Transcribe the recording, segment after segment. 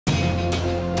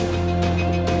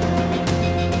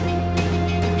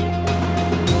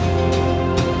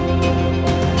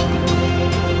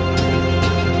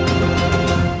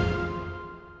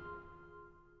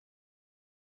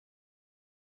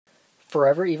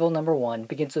Forever Evil #1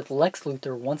 begins with Lex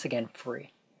Luthor once again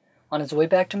free. On his way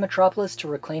back to Metropolis to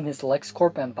reclaim his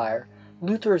LexCorp empire,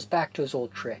 Luthor is back to his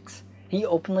old tricks. He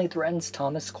openly threatens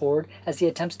Thomas Cord as he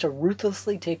attempts to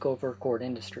ruthlessly take over Cord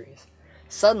Industries.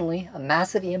 Suddenly, a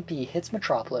massive EMP hits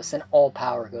Metropolis and all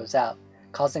power goes out,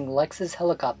 causing Lex's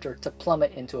helicopter to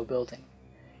plummet into a building.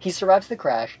 He survives the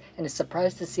crash and is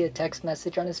surprised to see a text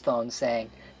message on his phone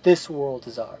saying, "This world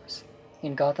is ours."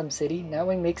 In Gotham City,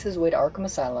 Nightwing makes his way to Arkham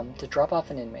Asylum to drop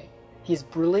off an inmate. He is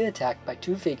brutally attacked by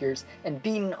two figures and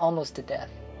beaten almost to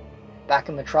death. Back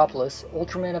in Metropolis,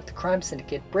 Ultraman of the Crime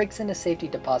Syndicate breaks into safety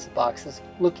deposit boxes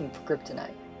looking for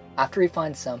kryptonite. After he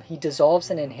finds some, he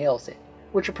dissolves and inhales it,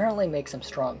 which apparently makes him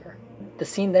stronger. The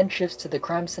scene then shifts to the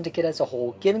Crime Syndicate as a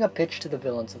whole, giving a pitch to the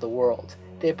villains of the world.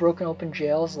 They have broken open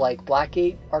jails like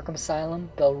Blackgate, Arkham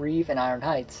Asylum, Belle Reve, and Iron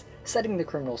Heights, setting the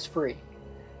criminals free.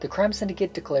 The Crime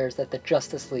Syndicate declares that the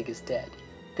Justice League is dead.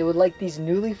 They would like these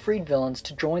newly freed villains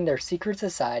to join their secret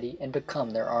society and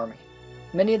become their army.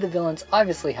 Many of the villains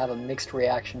obviously have a mixed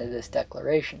reaction to this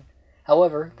declaration.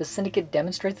 However, the Syndicate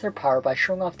demonstrates their power by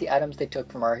showing off the items they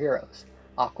took from our heroes: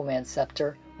 Aquaman's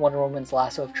scepter, Wonder Woman's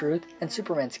lasso of truth, and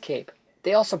Superman's cape.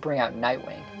 They also bring out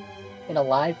Nightwing. In a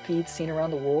live feed seen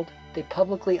around the world, they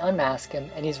publicly unmask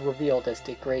him and he's revealed as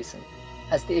Dick Grayson.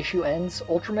 As the issue ends,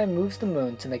 Ultraman moves the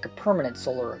moon to make a permanent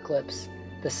solar eclipse.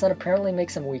 The sun apparently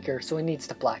makes him weaker, so he needs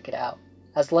to black it out.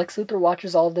 As Lex Luthor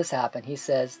watches all of this happen, he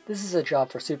says this is a job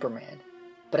for Superman.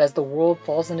 But as the world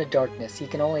falls into darkness, he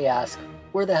can only ask,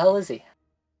 where the hell is he?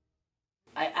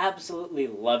 I absolutely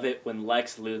love it when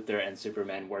Lex Luthor and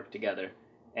Superman work together.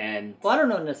 And Well, I don't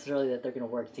know necessarily that they're going to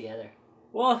work together.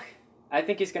 well, I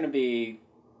think he's going to be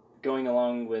going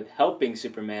along with helping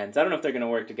Superman. So I don't know if they're going to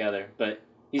work together, but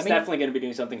he's definitely going to be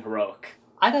doing something heroic.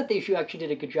 I thought the issue actually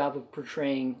did a good job of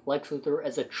portraying Lex Luthor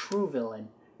as a true villain,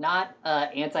 not an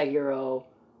anti-hero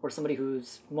or somebody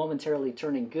who's momentarily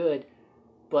turning good,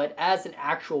 but as an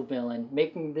actual villain,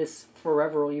 making this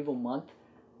Forever Evil month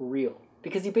real.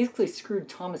 Because he basically screwed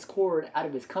Thomas Cord out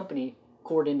of his company,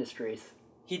 Cord Industries.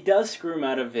 He does screw him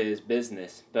out of his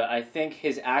business, but I think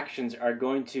his actions are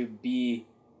going to be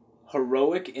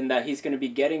heroic in that he's going to be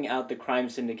getting out the Crime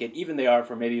Syndicate, even they are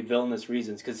for maybe villainous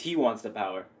reasons, because he wants the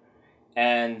power.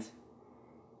 And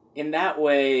in that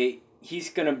way, he's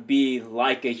going to be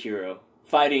like a hero,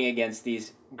 fighting against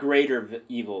these greater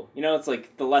evil. You know, it's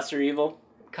like the lesser evil.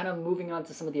 Kind of moving on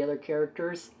to some of the other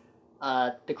characters,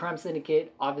 the Crime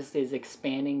Syndicate obviously is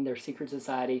expanding their secret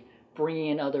society, bringing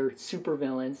in other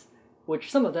supervillains,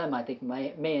 which some of them I think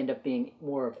may end up being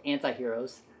more of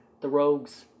anti-heroes. The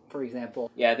Rogues, for example.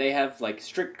 Yeah, they have like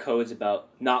strict codes about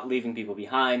not leaving people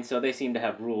behind, so they seem to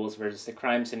have rules, whereas the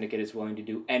Crime Syndicate is willing to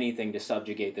do anything to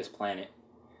subjugate this planet.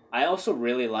 I also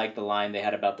really like the line they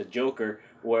had about the Joker,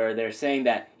 where they're saying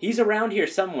that he's around here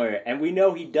somewhere, and we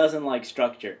know he doesn't like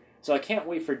structure. So I can't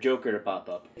wait for Joker to pop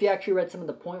up. If you actually read some of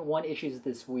the Point One issues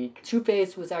this week,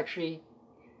 Two-Face was actually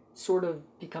sort of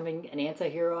becoming an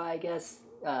anti-hero, I guess,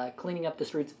 cleaning up the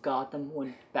streets of Gotham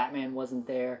when Batman wasn't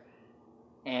there.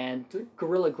 And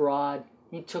Gorilla Grodd,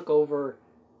 he took over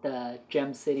the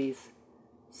Gem Cities.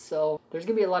 So there's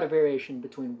going to be a lot of variation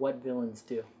between what villains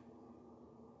do.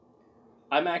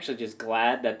 I'm actually just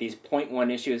glad that these Point One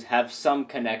issues have some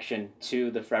connection to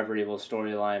the Forever Evil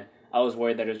storyline. I was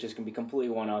worried that it was just going to be completely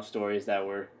one-off stories that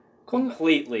were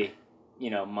completely,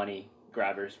 money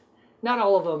grabbers. Not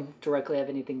all of them directly have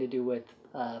anything to do with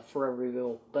Forever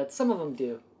Evil, but some of them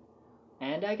do.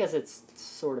 And I guess it's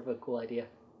sort of a cool idea.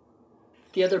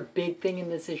 The other big thing in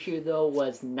this issue, though,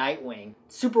 was Nightwing.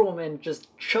 Superwoman just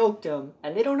choked him,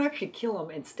 and they don't actually kill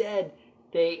him. Instead,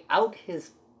 they out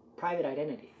his private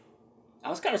identity. I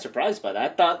was kind of surprised by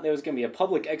that. I thought there was going to be a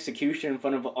public execution in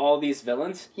front of all these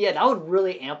villains. Yeah, that would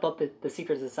really amp up the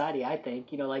secret society, I think.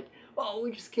 Oh,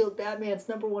 we just killed Batman's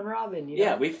 #1 Robin.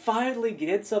 Yeah, we finally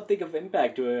did something of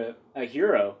impact to a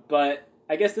hero. But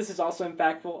I guess this is also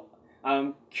impactful.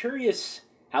 I'm curious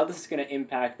how this is going to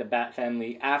impact the Bat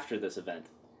family after this event.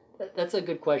 That's a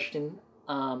good question.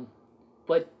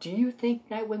 But do you think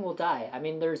Nightwing will die? I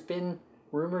mean, there's been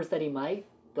rumors that he might,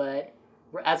 but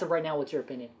as of right now, what's your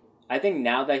opinion? I think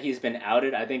now that he's been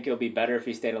outed, I think it'll be better if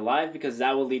he stayed alive, because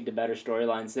that will lead to better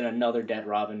storylines than another dead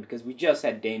Robin, because we just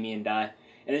had Damian die,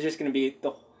 and it's just going to be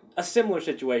a similar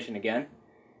situation again.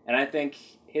 And I think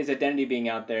his identity being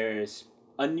out there is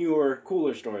a newer,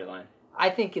 cooler storyline. I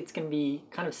think it's going to be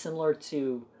kind of similar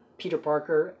to Peter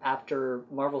Parker after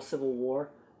Marvel Civil War,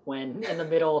 when in the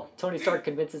middle, Tony Stark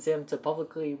convinces him to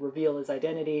publicly reveal his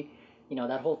identity.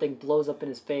 That whole thing blows up in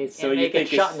his face, and they get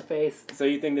shot in the face. So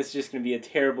you think this is just going to be a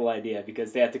terrible idea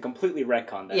because they have to completely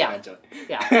retcon that eventually?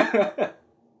 Yeah.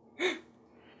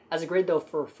 As a grade, though,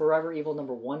 for Forever Evil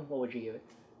 #1, what would you give it?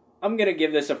 I'm going to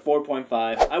give this a 4.5.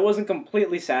 I wasn't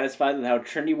completely satisfied with how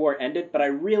Trinity War ended, but I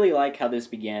really like how this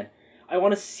began. I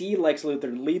want to see Lex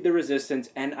Luthor lead the Resistance,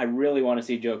 and I really want to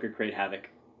see Joker create havoc.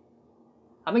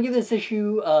 I'm going to give this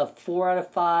issue a 4 out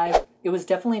of 5. It was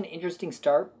definitely an interesting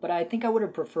start, but I think I would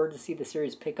have preferred to see the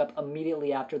series pick up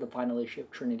immediately after the final issue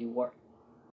of Trinity War.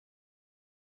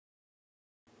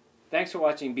 Thanks for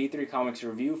watching B3 Comics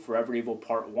Review Forever Evil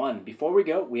Part 1. Before we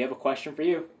go, we have a question for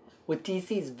you. With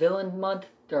DC's Villain Month,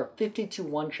 there are 52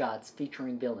 one-shots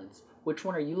featuring villains. Which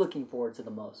one are you looking forward to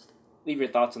the most? Leave your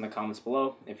thoughts in the comments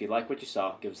below. If you like what you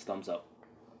saw, give us a thumbs up.